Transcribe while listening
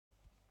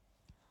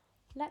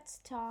Let's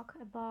talk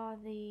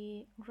about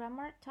the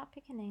grammar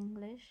topic in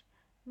English.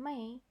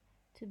 May,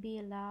 to be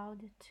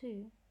allowed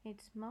to,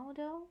 its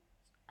modals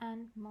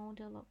and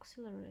modal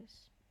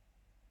auxiliaries.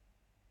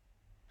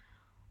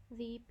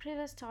 The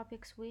previous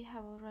topics we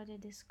have already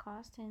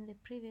discussed in the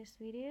previous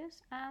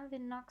videos, and the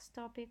next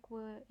topic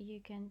where you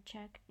can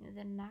check in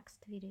the next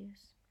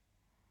videos.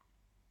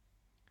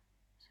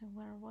 So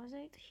where was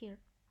it? Here.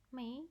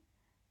 May,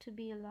 to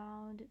be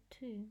allowed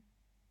to.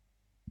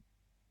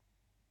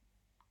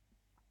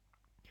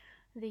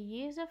 The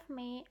use of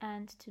may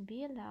and to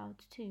be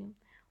allowed to.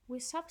 We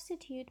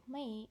substitute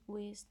may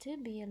with to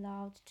be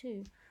allowed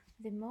to.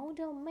 The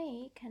modal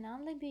may can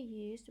only be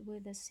used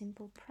with the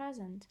simple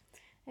present.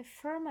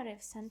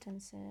 Affirmative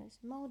sentences.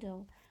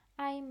 Modal: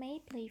 I may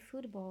play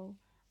football.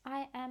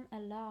 I am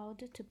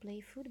allowed to play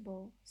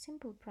football.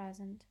 Simple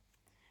present.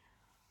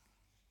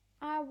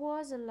 I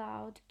was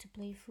allowed to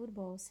play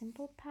football.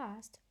 Simple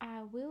past.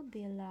 I will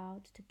be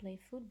allowed to play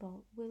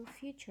football. Will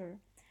future.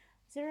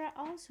 There are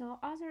also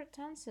other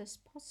tenses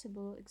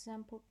possible.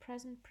 Example: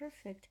 present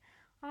perfect: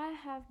 I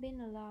have been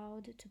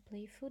allowed to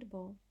play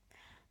football.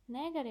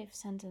 Negative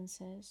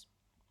sentences: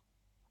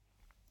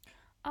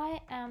 I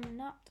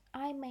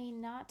may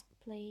not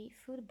play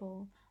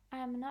football. I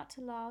am not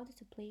allowed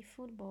to play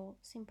football.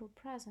 Simple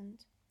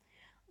present.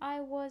 I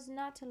was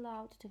not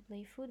allowed to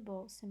play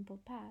football. Simple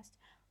past.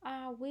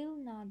 I will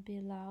not be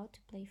allowed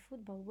to play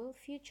football. Will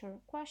future.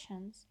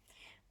 Questions: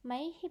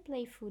 may he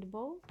play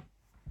football?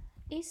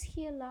 Is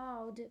he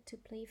allowed to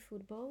play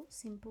football?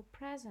 Simple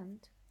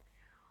present.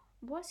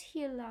 Was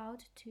he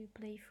allowed to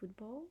play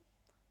football?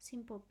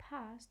 Simple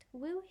past.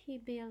 Will he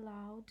be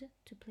allowed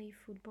to play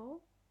football?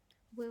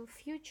 Will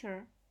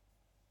future.